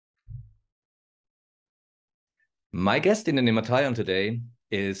My guest in the Nimataion today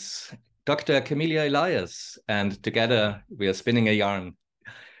is Dr. Camelia Elias, and together we are spinning a yarn.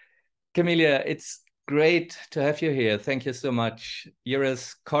 Camelia, it's great to have you here. Thank you so much. You're a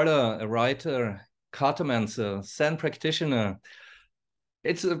scholar, a writer, cartomancer, Zen practitioner.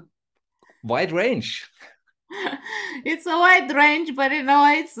 It's a wide range. It's a wide range, but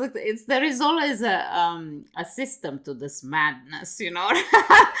it's there is always a system to this madness,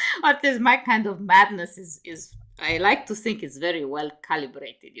 What is my kind of madness is I like to think it's very well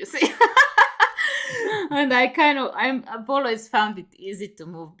calibrated, you see. And I've always found it easy to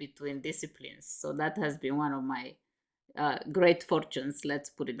move between disciplines, so that has been one of my great fortunes, let's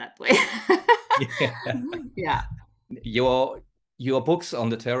put it that way. Yeah. Yeah. Your books on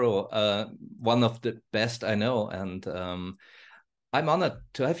the tarot are one of the best I know, and I'm honored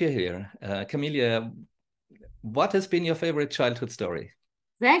to have you here. Camelia, what has been your favorite childhood story?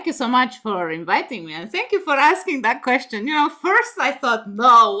 Thank you so much for inviting me, and thank you for asking that question. First I thought,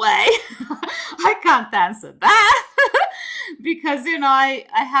 no way, I can't answer that because I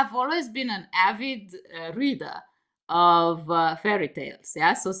have always been an avid reader of fairy tales.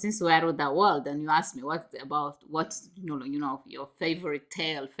 Yeah, so since we are with that world, and you asked me what's your favorite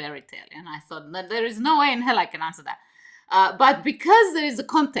fairy tale, and I thought no, there is no way in hell I can answer that. But because there is a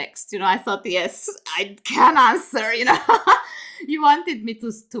context, I thought, yes, I can answer, You wanted me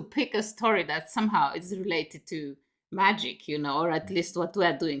to pick a story that somehow is related to magic, or at least what we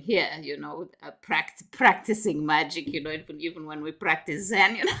are doing here, practicing magic, even when we practice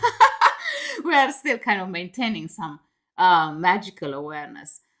Zen, we are still kind of maintaining some magical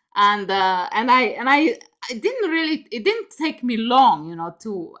awareness. And I it didn't take me long,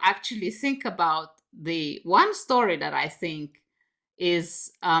 to actually think about the one story that I think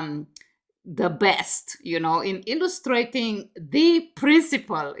is the best, in illustrating the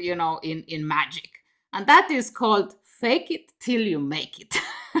principle, in magic. And that is called fake it till you make it.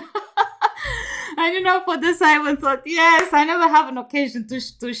 And for this I even thought, yes, I never have an occasion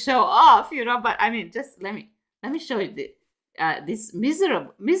to show off, but I mean, just let me show you these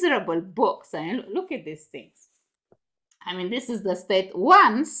miserable books. And look at these things. I mean, this is the state.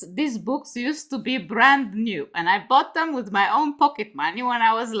 Once these books used to be brand new, and I bought them with my own pocket money when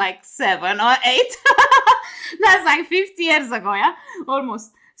I was like 7 or 8. That's like 50 years ago, yeah,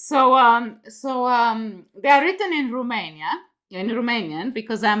 almost. So they are written in Romanian,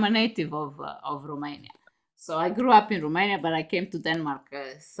 because I'm a native of Romania. So I grew up in Romania, but I came to Denmark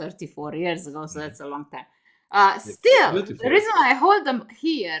 34 years ago, so that's a long time. Still, the Beautiful. reason I hold them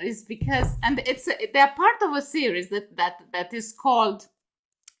here is because, and they're part of a series that is called,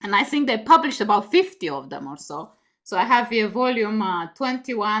 and I think they published about 50 of them or so. So I have here volume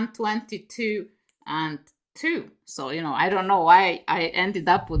 21, 22, and 2. So I don't know why I ended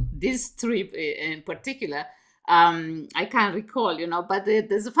up with these 3 in particular. I can't recall, but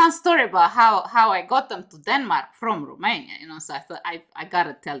there's a fun story about how I got them to Denmark from Romania, so I thought I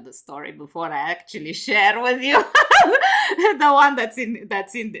gotta tell the story before I actually share with you the one it's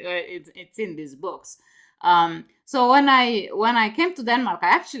in these books. So when I came to Denmark, I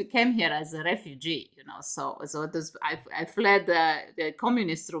actually came here as a refugee, I fled the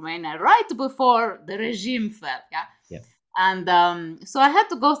communist Romania right before the regime fell, yeah. Yeah. And so I had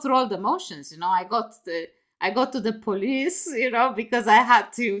to go through all the motions, I got to the police, because I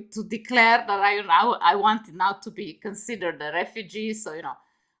had to declare that I wanted now to be considered a refugee. So,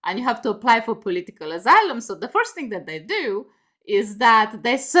 and you have to apply for political asylum. So the first thing that they do is that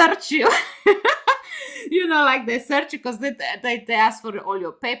they search you, like they search you because they ask for all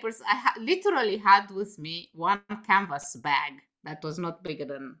your papers. I literally had with me one canvas bag that was not bigger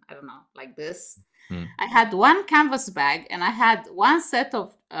than, I don't know, like this. I had one canvas bag, and I had one set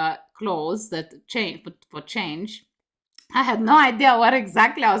of clothes that for change. I had no idea where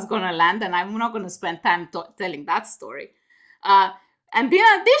exactly I was going to land, and I'm not going to spend time telling that story. And in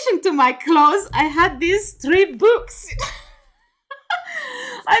addition to my clothes, I had these 3 books.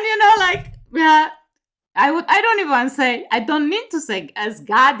 And I don't even say, I don't need to say, as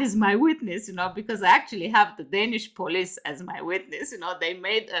God is my witness, because I actually have the Danish police as my witness. They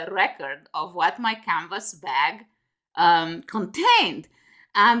made a record of what my canvas bag contained.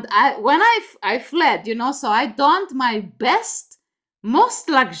 And when I fled, so I donned my best, most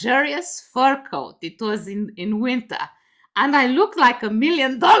luxurious fur coat. It was in winter. And I looked like $1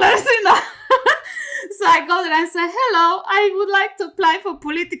 million, So I go there and say, hello, I would like to apply for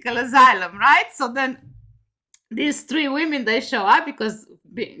political asylum, right? So then these 3 women, they show up because,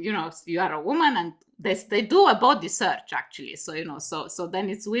 you are a woman, and they do a body search, actually. So, so then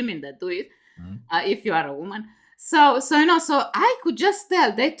it's women that do it, if you are a woman. So I could just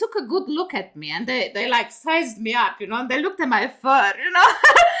tell they took a good look at me, and they like sized me up, and they looked at my fur,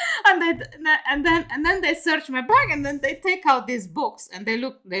 and then they search my bag, and then they take out these books, and they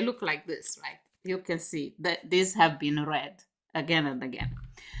look like this, right? You can see that these have been read again and again.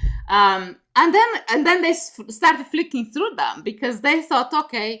 And then they started flicking through them because they thought,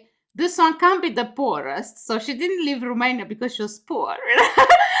 okay, this one can't be the poorest. So she didn't leave Romania because she was poor.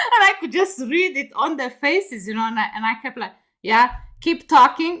 And I could just read it on their faces, and I kept like, yeah, keep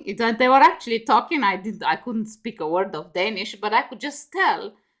talking. They were actually talking. I couldn't speak a word of Danish, but I could just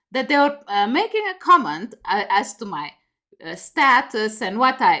tell that they were making a comment as to my status and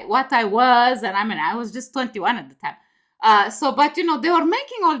what I was. And I was just 21 at the time. But they were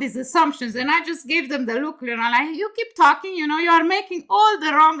making all these assumptions, and I just gave them the look, like, you keep talking, you are making all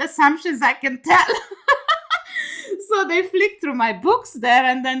the wrong assumptions, I can tell. So they flicked through my books there,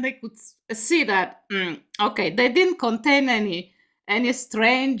 and then they could see that, okay, they didn't contain any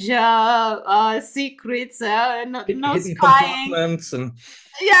strange secrets, no spying. And...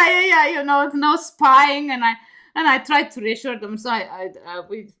 Yeah, no spying, and I tried to reassure them. So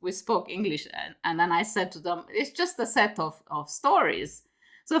we spoke English, and then I said to them, it's just a set of stories.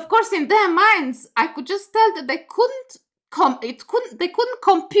 So of course, in their minds, I could just tell that they couldn't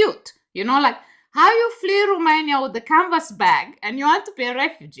compute. Like how you flee Romania with the canvas bag, and you want to be a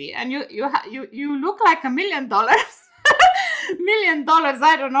refugee, and you look like $1 million, $1 million,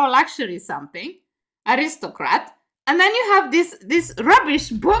 I don't know, luxury something, aristocrat, and then you have these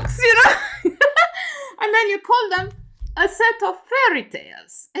rubbish books, and then you call them a set of fairy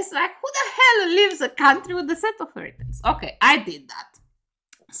tales. It's like, who the hell lives a country with a set of fairy tales? Okay, I did that.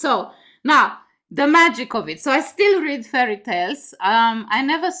 So now the magic of it. So I still read fairy tales. I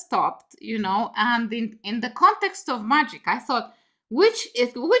never stopped, and in the context of magic, I thought, which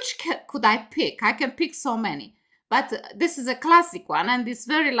could I pick? I can pick so many, but this is a classic one, and it's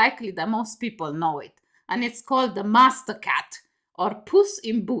very likely that most people know it. And it's called the Master Cat, or Puss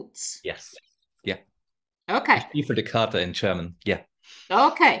in Boots. Yes. Yeah. Okay. For the Karte in German. Yeah.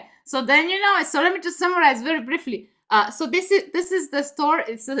 Okay. So then so let me just summarize very briefly. So this is the story.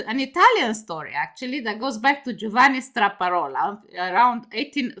 It's an Italian story actually that goes back to Giovanni Straparola around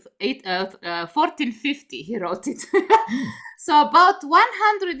 1450. He wrote it. So about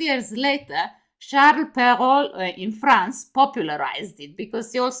 100 years later, Charles Perrault in France popularized it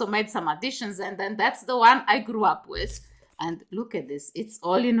because he also made some additions, and then that's the one I grew up with. And look at this; it's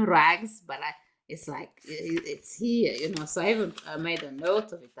all in rags, but it's like it's here, So I even made a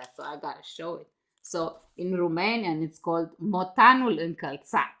note of it. So I gotta show it. So in Romanian, it's called Motanul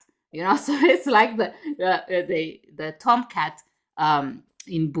încălțat. So it's like the tomcat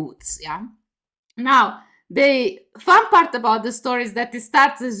in boots. Yeah. Now, the fun part about the story is that it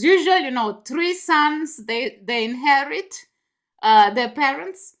starts as usual. 3 sons, they inherit their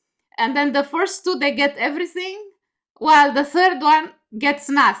parents, and then the first 2 they get everything, while the third one gets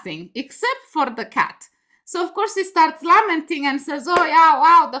nothing except for the cat. So of course he starts lamenting and says, oh yeah,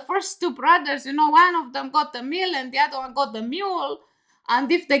 wow, the first 2 brothers, one of them got the mill and the other one got the mule,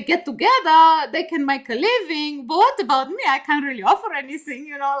 and if they get together they can make a living, but what about me? I can't really offer anything,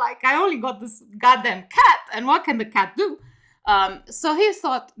 like I only got this goddamn cat, and what can the cat do? So he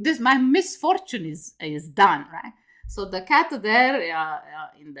thought, my misfortune is done, right? So the cat there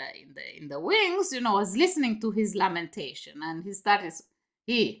in the wings, was listening to his lamentation, and he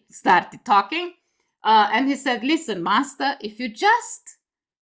started talking, and he said, listen, master, if you just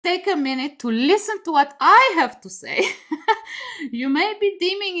take a minute to listen to what I have to say, you may be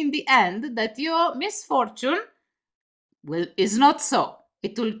deeming in the end that your misfortune is not so.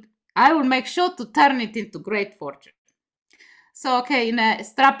 I will make sure to turn it into great fortune. So, okay,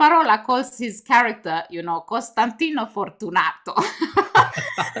 Straparola calls his character, Costantino Fortunato.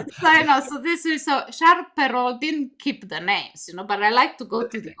 So Charles Perrault didn't keep the names, but I like to go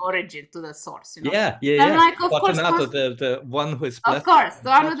to the origin, to the source, Yeah. I'm like, of Fortunato, course, the one who is blessed. Of course, the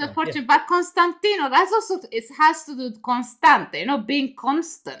one with the fortune. Yeah. But Constantino, that's also, it has to do with constante, being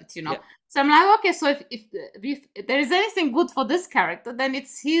constant, Yeah. So I'm like, okay, so if there is anything good for this character, then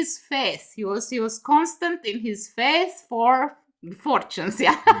it's his faith. He was constant in his faith for fortunes,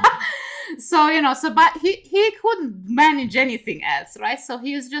 yeah. But he couldn't manage anything else, right? So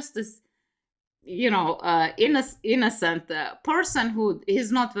he was just this, innocent person who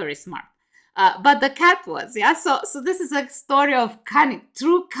is not very smart. But the cat was, yeah. So this is a story of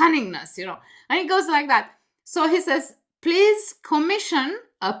true cunningness, And it goes like that. So he says, please commission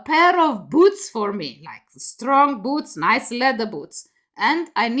a pair of boots for me, like strong boots, nice leather boots, and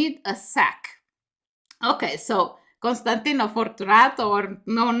I need a sack. Okay, so Costantino Fortunato, or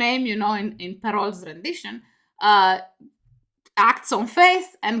no name, in Perrault's rendition, acts on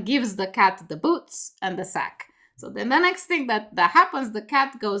faith and gives the cat the boots and the sack. So then the next thing that happens, the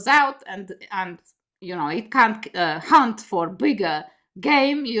cat goes out and it can't hunt for bigger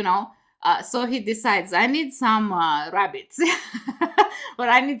game, so he decides, I need some rabbits or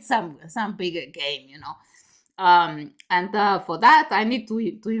I need some bigger game, and for that I need to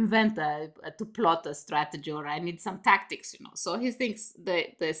invent to plot a strategy, or I need some tactics, so he thinks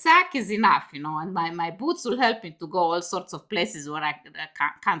the sack is enough, and my boots will help me to go all sorts of places where I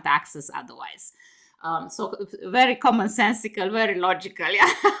can't access otherwise. So very commonsensical, very logical,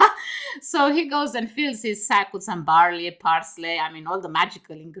 yeah. So he goes and fills his sack with some barley, parsley, all the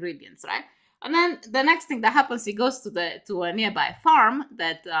magical ingredients, right? And then the next thing that happens, he goes to a nearby farm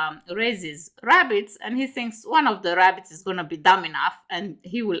that raises rabbits, and he thinks one of the rabbits is going to be dumb enough, and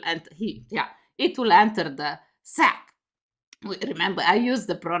it will enter the sack. Remember, I use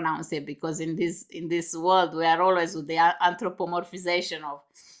the pronouns here because in this world we are always with the anthropomorphization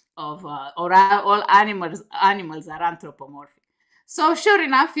of all animals are anthropomorphic. So sure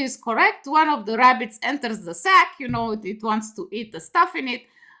enough, he's correct. One of the rabbits enters the sack. It wants to eat the stuff in it.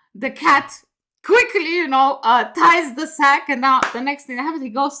 The cat quickly, ties the sack, and now the next thing that happens, he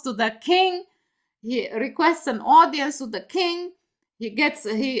goes to the king. He requests an audience with the king. He gets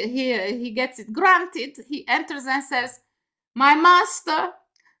it granted. He enters and says, "My master,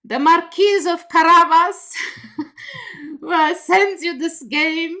 the Marquis of Carabas, sends you this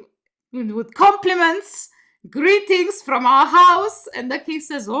game with compliments, greetings from our house." And the king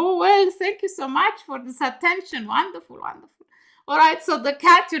says, "Oh, well, thank you so much for this attention. Wonderful, wonderful." All right, so the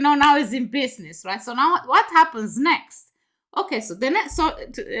cat, now is in business, right? So now what happens next? Okay, so even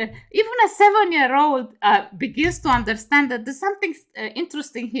a 7-year-old begins to understand that there's something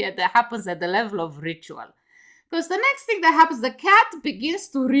interesting here that happens at the level of ritual. Because the next thing that happens, the cat begins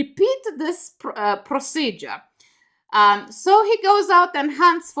to repeat this procedure. So he goes out and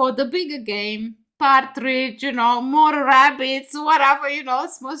hunts for the bigger game, partridge, more rabbits, whatever,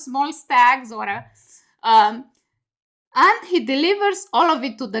 small stags, whatever. And he delivers all of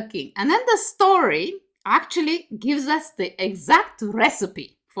it to the king. And then the story actually gives us the exact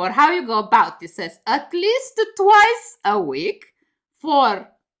recipe for how you go about. It says at least twice a week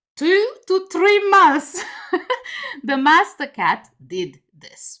for 2 to 3 months, the master cat did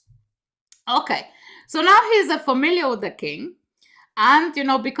this. Okay, so now he's familiar with the king. And,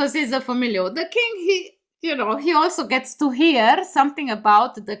 because he's familiar with the king, he also gets to hear something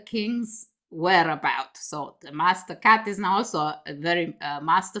about the king's whereabouts. So the master cat is now also very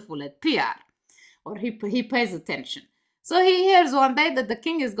masterful at PR, or he pays attention. So he hears one day that the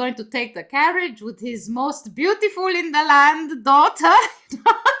king is going to take the carriage with his most beautiful in the land daughter.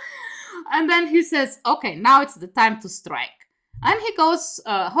 And then he says, okay, now it's the time to strike. And he goes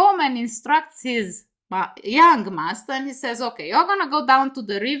home and instructs his young master, and he says, okay, you're going to go down to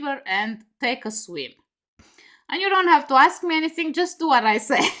the river and take a swim. And you don't have to ask me anything, just do what I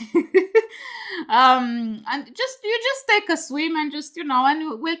say. And you just take a swim and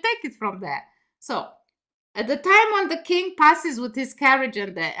and we'll take it from there. So at the time when the king passes with his carriage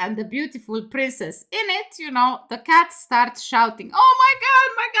and the beautiful princess in it, the cat starts shouting, "Oh my God,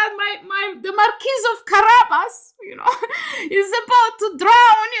 the Marquis of Carabas, is about to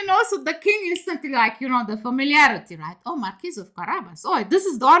drown, So the king instantly, the familiarity, right? Oh, Marquis of Carabas. Oh, this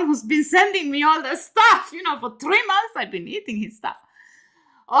is the one who's been sending me all the stuff, for 3 months I've been eating his stuff.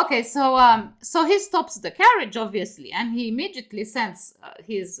 Okay, so he stops the carriage, obviously, and he immediately sends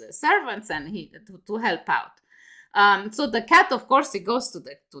his servants and to help out. So the cat, of course, he goes to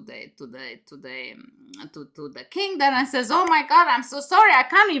the king then and says, "Oh my God, I'm so sorry, I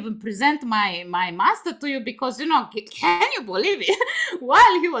can't even present my master to you because can you believe it?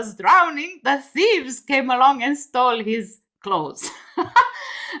 While he was drowning, the thieves came along and stole his clothes."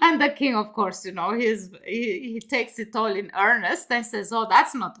 And the king, of course, he takes it all in earnest and says, "Oh,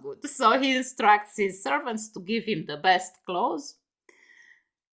 that's not good." So he instructs his servants to give him the best clothes.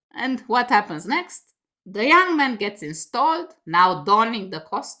 And what happens next? The young man gets installed, now donning the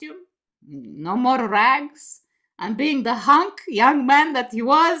costume, no more rags, and being the hunk young man that he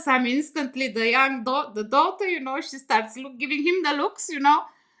was, instantly the daughter, she starts giving him the looks,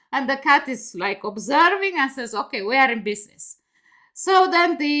 and the cat is observing and says, "Okay, we are in business." So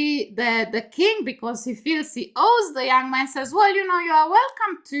then the king, because he feels he owes the young man, says, "Well, you are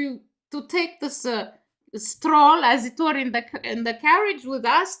welcome to take this stroll, as it were, in the carriage with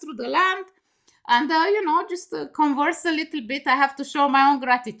us through the land, and just converse a little bit. I have to show my own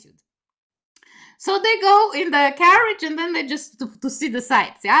gratitude." So they go in the carriage, and then they just to see the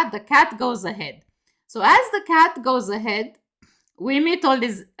sights. Yeah, the cat goes ahead. So as the cat goes ahead, we meet all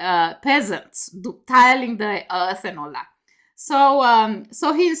these peasants tiling the earth and all that.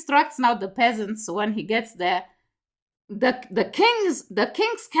 So he instructs now the peasants when he gets there. The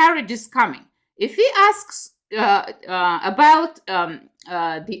king's carriage is coming. If he asks about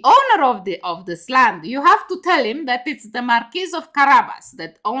the owner of this land, you have to tell him that it's the Marquis of Carabas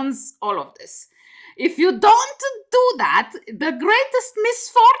that owns all of this. If you don't do that, the greatest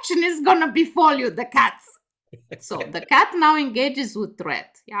misfortune is gonna befall you, the cats. So the cat now engages with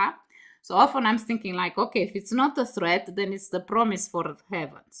threat. Yeah. So often I'm thinking like, okay, if it's not a threat, then it's the promise for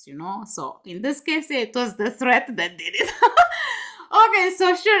heavens, you know? So in this case, it was the threat that did it. Okay,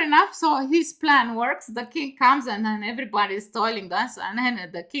 so sure enough, so his plan works. The king comes and then everybody's toiling us. And then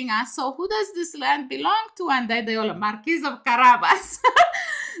the king asks, so who does this land belong to? And they all, Marquis of Carabas.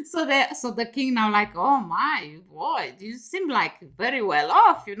 So the king now like, oh my, boy, you seem like very well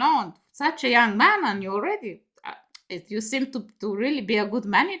off, you know, such a young man and you already... you seem to really be a good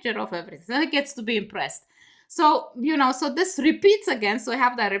manager of everything. So he gets to be impressed. So, you know, so this repeats again. So we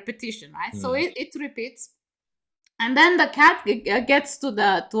have that repetition, right? So it repeats. And then the cat gets to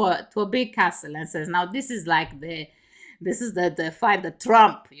a big castle and says, now this is like the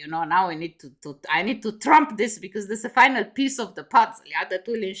trump, you know, now I need to trump this because this is the final piece of the puzzle, yeah, that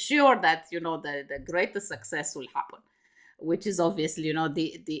will ensure that, you know, the greatest success will happen. Which is obviously, you know,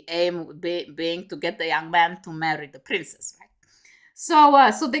 the aim being to get the young man to marry the princess,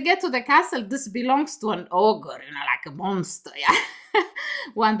 right? So they get to the castle. This belongs to an ogre, you know, like a monster, yeah,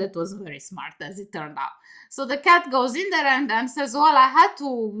 one that was very smart, as it turned out. So the cat goes in there and says, well, I had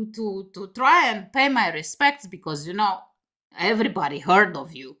to try and pay my respects because, you know, everybody heard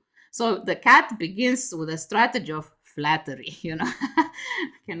of you. So the cat begins with a strategy of flattery, you know.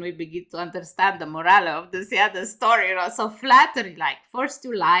 Can we begin to understand the morale of this? Yeah, the story, you know. So flattery, like first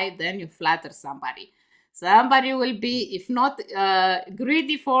you lie, then you flatter somebody. Somebody will be, if not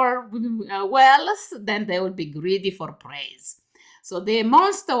greedy for wealth, then they will be greedy for praise. So the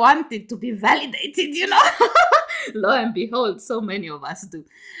monster wanted to be validated, you know. Lo and behold, so many of us do,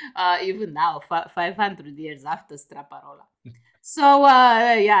 even now, 500 years after Straparola. So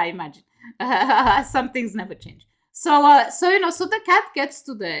yeah, imagine some things never change. So you know, so the cat gets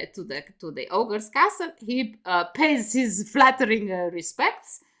to the ogre's castle. He pays his flattering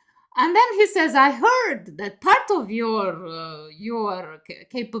respects, and then he says, "I heard that part of your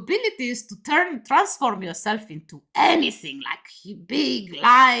capability is to transform yourself into anything, like big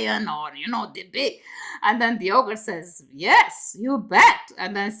lion or, you know, the big." And then the ogre says, "Yes, you bet."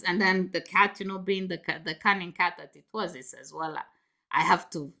 And then the cat, you know, being the cunning cat that it was, he says, "Well, I have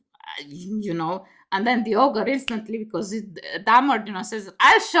to." You know, and then the ogre instantly, because Damard, you know, says,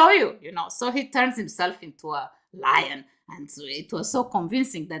 I'll show you, you know. So he turns himself into a lion, and so it was so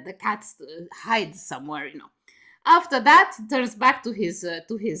convincing that the cat hides somewhere, you know. After that, he turns back to his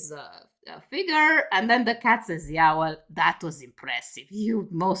figure, and then the cat says, yeah, well, that was impressive. You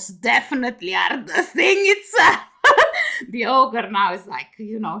most definitely are the thing itself. The ogre now is like,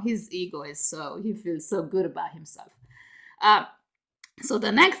 you know, his ego is so, he feels so good about himself. So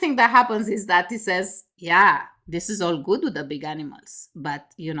the next thing that happens is that he says, yeah, this is all good with the big animals,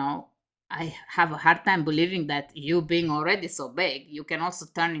 but, you know, I have a hard time believing that you being already so big, you can also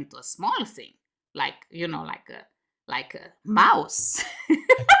turn into a small thing, like, you know, like a mouse.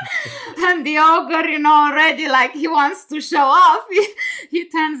 And the ogre, you know, already like he wants to show off. He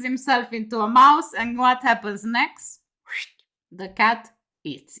turns himself into a mouse, and what happens next? The cat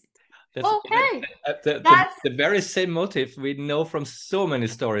eats it. That's, okay. The very same motive we know from so many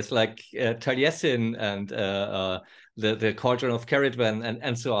stories, like Taliesin and the Cauldron of Caridwen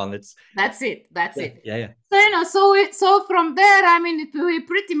and so on. That's it. Yeah. So, you know, so from there, I mean, we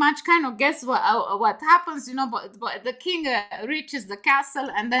pretty much kind of guess what happens, you know. But the king reaches the castle,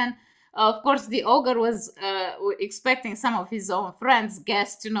 and then of course the ogre was expecting some of his own friends,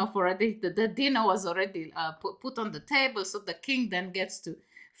 guests, you know, for the dinner was already put on the table. So the king then gets to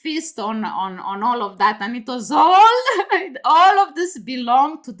feast on all of that, and it was all of this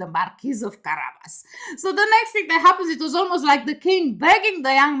belonged to the Marquis of Carabas. So the next thing that happens, it was almost like the king begging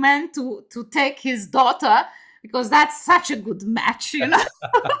the young man to take his daughter, because that's such a good match, you know.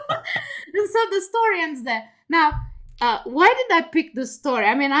 And so the story ends there. Now, why did I pick this story?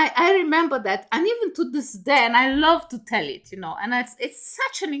 I mean, I remember that, and even to this day, and I love to tell it, you know, and it's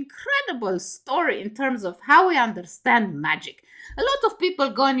such an incredible story in terms of how we understand magic. A lot of people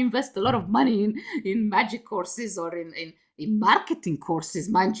go and invest a lot of money in magic courses or in marketing courses,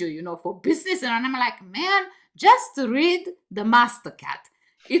 mind you know, for business. And I'm like, man, just read the Master Cat.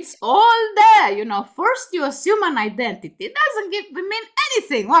 It's all there, you know. First, you assume an identity. It doesn't mean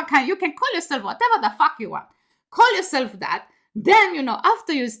anything. You can call yourself whatever the fuck you want. Call yourself that. Then,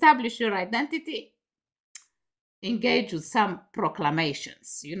 after you establish your identity, engage with some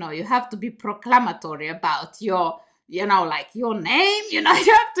proclamations. You have to be proclamatory about your, like your name. You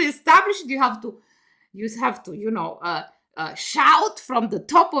have to establish it. You have to, shout from the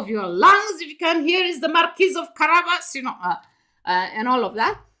top of your lungs. If you can hear, is the Marquis of Carabas, and all of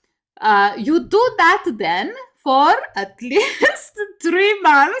that. You do that then for at least 3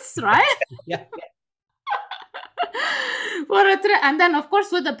 months, right? Yeah. And then, of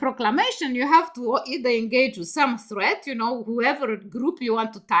course, with the proclamation, you have to either engage with some threat, whoever group you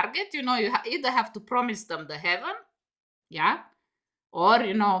want to target, you either have to promise them the heaven, or,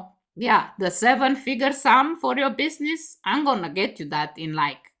 the 7-figure sum for your business. I'm going to get you that in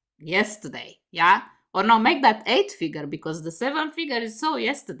like yesterday, or no, make that 8-figure, because the 7-figure is so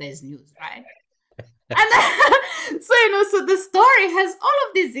yesterday's news, right? And so the story has all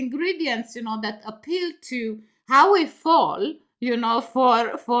of these ingredients, that appeal to how we fall,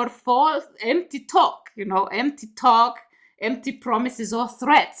 for false, empty talk, empty promises or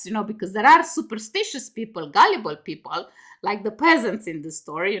threats, because there are superstitious people, gullible people, like the peasants in the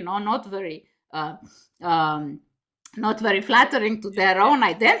story, not very flattering to their own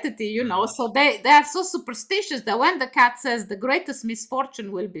identity, so they are so superstitious that when the cat says the greatest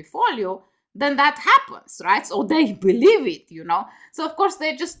misfortune will befall you, then that happens, right? So they believe it, So of course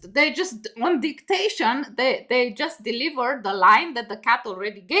they just on dictation, they just deliver the line that the cat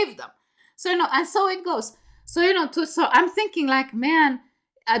already gave them. So, and so it goes. So, so I'm thinking like, man,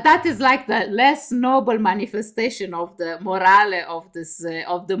 that is like the less noble manifestation of the morale of this,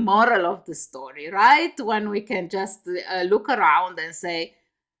 of the moral of the story, right? When we can just look around and say,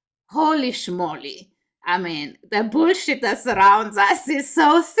 holy schmoly. I mean, the bullshit that surrounds us is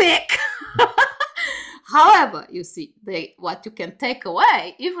so thick. However, you see, what you can take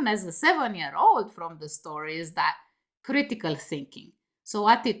away, even as a 7-year-old from the story, is that critical thinking. So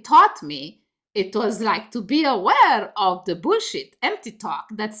what it taught me, it was like to be aware of the bullshit, empty talk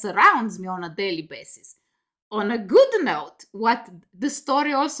that surrounds me on a daily basis. On a good note, what the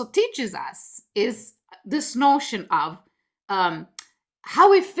story also teaches us is this notion of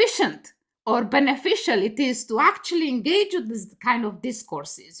how efficient or beneficial it is to actually engage with this kind of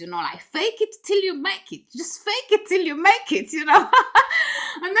discourses, like fake it till you make it. Just fake it till you make it,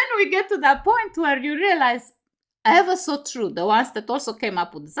 And then we get to that point where you realize, ever so true, the ones that also came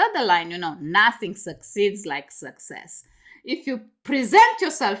up with this other line, nothing succeeds like success. If you present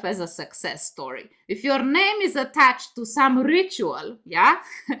yourself as a success story, if your name is attached to some ritual,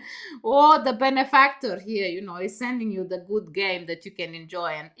 or the benefactor here, is sending you the good game that you can enjoy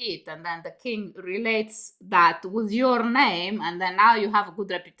and eat, and then the king relates that with your name, and then now you have a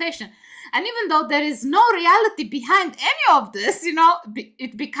good reputation. And even though there is no reality behind any of this,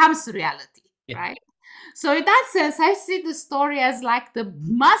 it becomes reality, right? So in that sense, I see the story as like the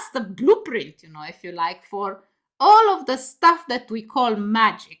master blueprint, if you like, for all of the stuff that we call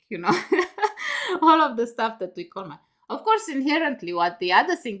magic, all of the stuff that we call magic. Of course, inherently, what the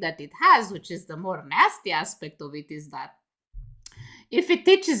other thing that it has, which is the more nasty aspect of it, is that if it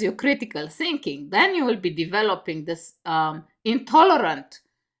teaches you critical thinking, then you will be developing this intolerant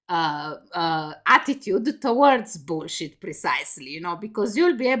attitude towards bullshit, precisely, because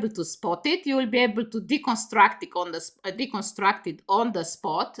you'll be able to spot it, you will be able to deconstruct it on the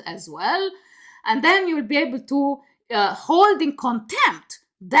spot as well. And then you'll be able to hold in contempt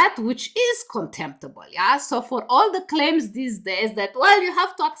that which is contemptible. So for all the claims these days that, well, you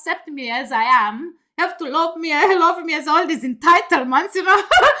have to accept me as I am, you have to love me as all these entitlements,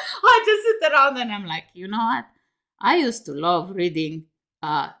 I just sit around and I'm like, you know what? I used to love reading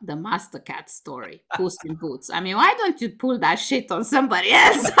the Master Cat story, Puss in Boots. I mean, why don't you pull that shit on somebody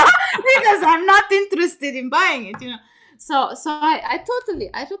else? Because I'm not interested in buying it, So I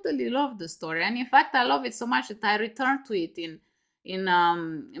totally love the story, and in fact I love it so much that I return to it in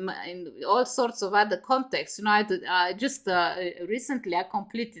all sorts of other contexts. I just recently I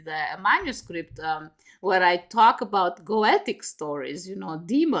completed a manuscript where I talk about Goetic stories.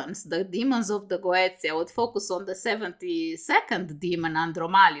 Demons, the demons of the Goetzi. I would focus on the 72nd demon,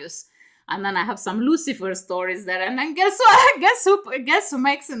 Andromalius. And then I have some Lucifer stories there. And then guess who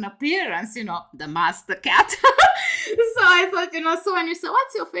makes an appearance? The Master Cat. So I thought, so when you say,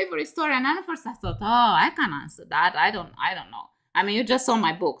 what's your favorite story? And then at first I thought, I can answer that. I don't know. I mean, you just saw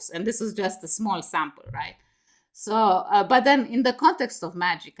my books, and this is just a small sample, right? So, but then in the context of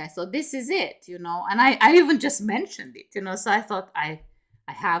magic, I thought, this is it, and I even just mentioned it, so I thought I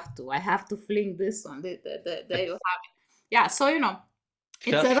have to fling this on. There you have it. Yeah, so,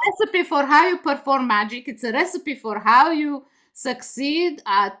 it's a recipe for how you perform magic. It's a recipe for how you succeed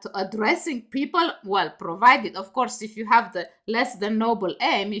at addressing people, well, provided, of course, if you have the less than noble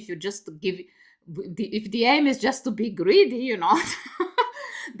aim, if you just give, if the aim is just to be greedy, you know,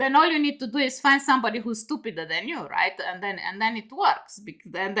 then all you need to do is find somebody who's stupider than you, right? And then it works.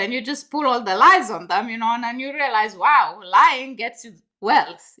 And then you just pull all the lies on them, you know, and then you realize, wow, lying gets you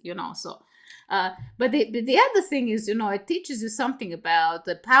wealth, you know. So but the other thing is, you know, it teaches you something about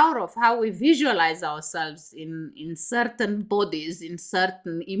the power of how we visualize ourselves in certain bodies, in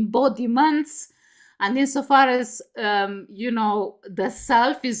certain embodiments. And insofar as, you know, the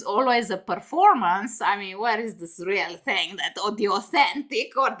self is always a performance, I mean, where is this real thing, that, or the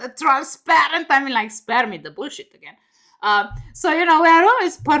authentic or the transparent? I mean, like, spare me the bullshit again. So, you know, we are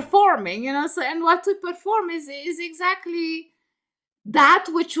always performing, you know, so, and what we perform is exactly that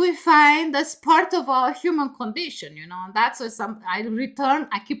which we find as part of our human condition, you know. And that's why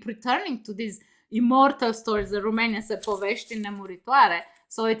I keep returning to these immortal stories. The Romanians say povești nemuritoare,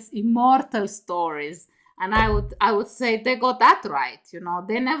 so it's immortal stories. And I would say they got that right, you know.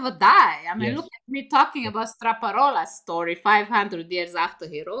 They never die. I mean, yes. Look at me talking about Straparola's story 500 years after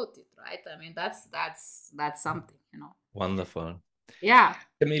he wrote it, right? I mean, that's something, you know. Wonderful. Yeah.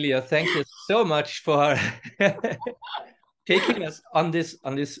 Camelia, thank you so much for taking us on this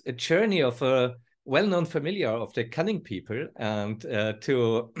journey of a well-known familiar of the cunning people, and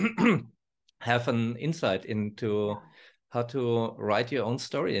to have an insight into how to write your own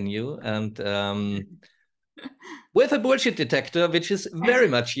story in you, and with a bullshit detector, which is very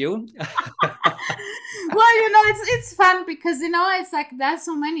much you. Well, you know, it's fun because, you know, it's like there's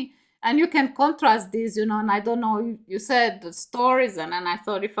so many, and you can contrast these, you know. And I don't know, you said the stories, and I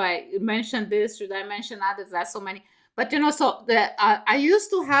thought, if I mention this, should I mention others? There's so many. But, you know, so I used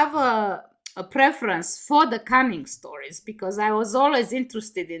to have a preference for the cunning stories, because I was always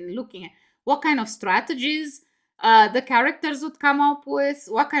interested in looking at what kind of strategies the characters would come up with,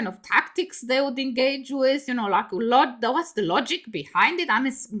 what kind of tactics they would engage with, you know, like what's the logic behind it. I mean,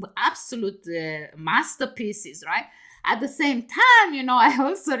 it's absolute masterpieces, right? At the same time, you know, I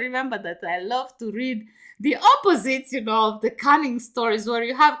also remember that I love to read the opposite, you know, of the cunning stories, where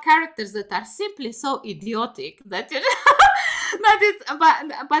you have characters that are simply so idiotic that, you know,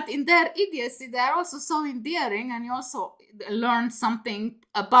 but in their idiocy, they are also so endearing, and you also learn something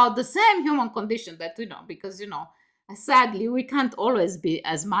about the same human condition that, you know, because, you know, sadly, we can't always be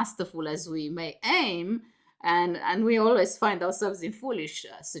as masterful as we may aim, and we always find ourselves in foolish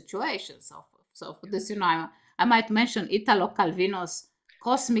situations. So for this, you know, I might mention Italo Calvino's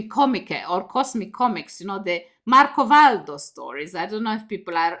Cosmic Comiche or Cosmic Comics, you know, the Marco Valdo stories. I don't know if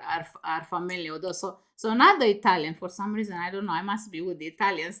people are familiar with those. So another Italian, for some reason, I don't know, I must be with the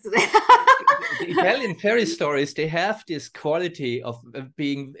Italians today. The Italian fairy stories, they have this quality of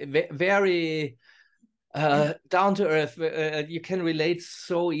being very down to earth. You can relate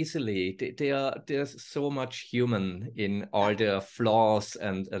so easily. There's so much human in all their flaws,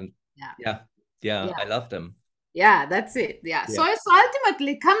 and yeah, I love them. Yeah, that's it. Yeah. So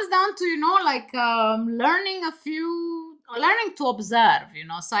ultimately it comes down to, you know, like learning to observe, you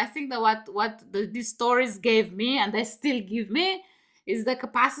know. So I think that what these stories gave me, and they still give me, is the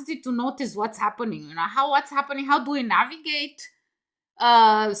capacity to notice what's happening, you know, what's happening, how do we navigate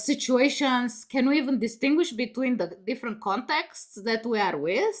situations, can we even distinguish between the different contexts that we are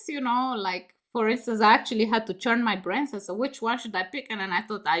with, you know. Like, for instance, I actually had to churn my brains. I said, which one should I pick? And then I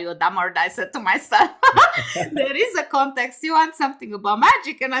thought, are you a dumber? I said to myself, there is a context. You want something about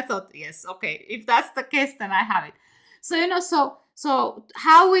magic? And I thought, yes, okay, if that's the case, then I have it. So, you know, so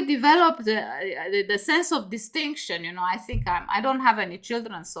how we develop the sense of distinction, you know, I think I don't have any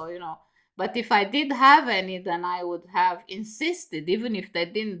children, so, you know, but if I did have any, then I would have insisted, even if they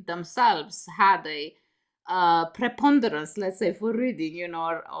didn't themselves had a preponderance, let's say, for reading, you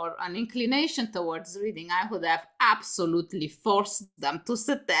know, or an inclination towards reading, I would have absolutely forced them to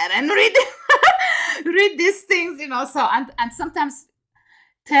sit there and read read these things, you know. So and sometimes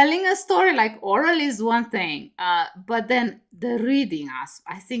telling a story like oral is one thing, but then the reading,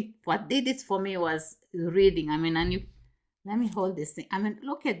 I think what did it for me was reading. I mean, and you, let me hold this thing. I mean,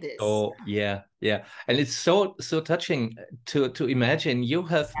 look at this. Oh yeah, and it's so touching to imagine you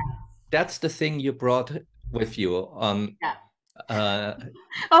have. That's the thing you brought with you on. Of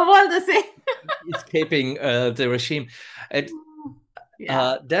all the things. Escaping the regime.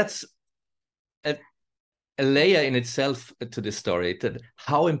 That's a layer in itself to the story, that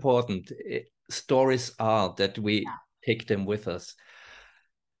how important stories are, that we take them with us.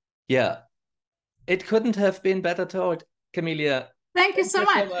 Yeah, it couldn't have been better told, Camelia. Thank you so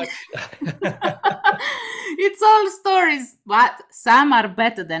much. It's all stories, but some are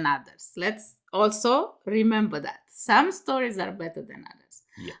better than others. Let's also remember that some stories are better than others.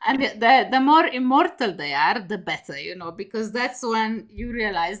 Yeah. And the more immortal they are, the better, because that's when you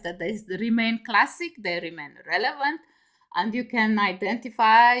realize that they remain classic, they remain relevant, and you can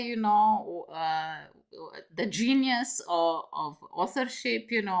identify, the genius of authorship,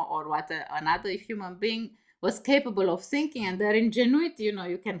 or what another human being was capable of thinking, and their ingenuity,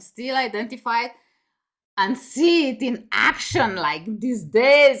 you can still identify it and see it in action like these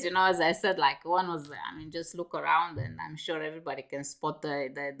days, as I said, like one was, just look around and I'm sure everybody can spot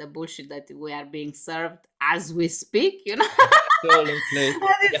the bullshit that we are being served as we speak. And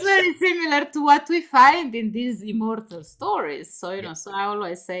it's Yes. very similar to what we find in these immortal stories. So so I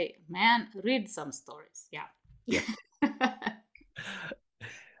always say, man, read some stories. Yeah.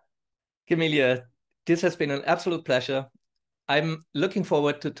 Camelia, this has been an absolute pleasure. I'm looking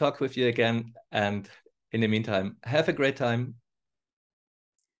forward to talk with you again, and in the meantime, have a great time.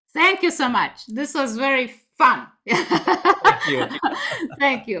 Thank you so much. This was very fun. Thank you.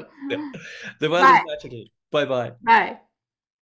 Thank you. The world is Bye. magical. Bye bye. Bye.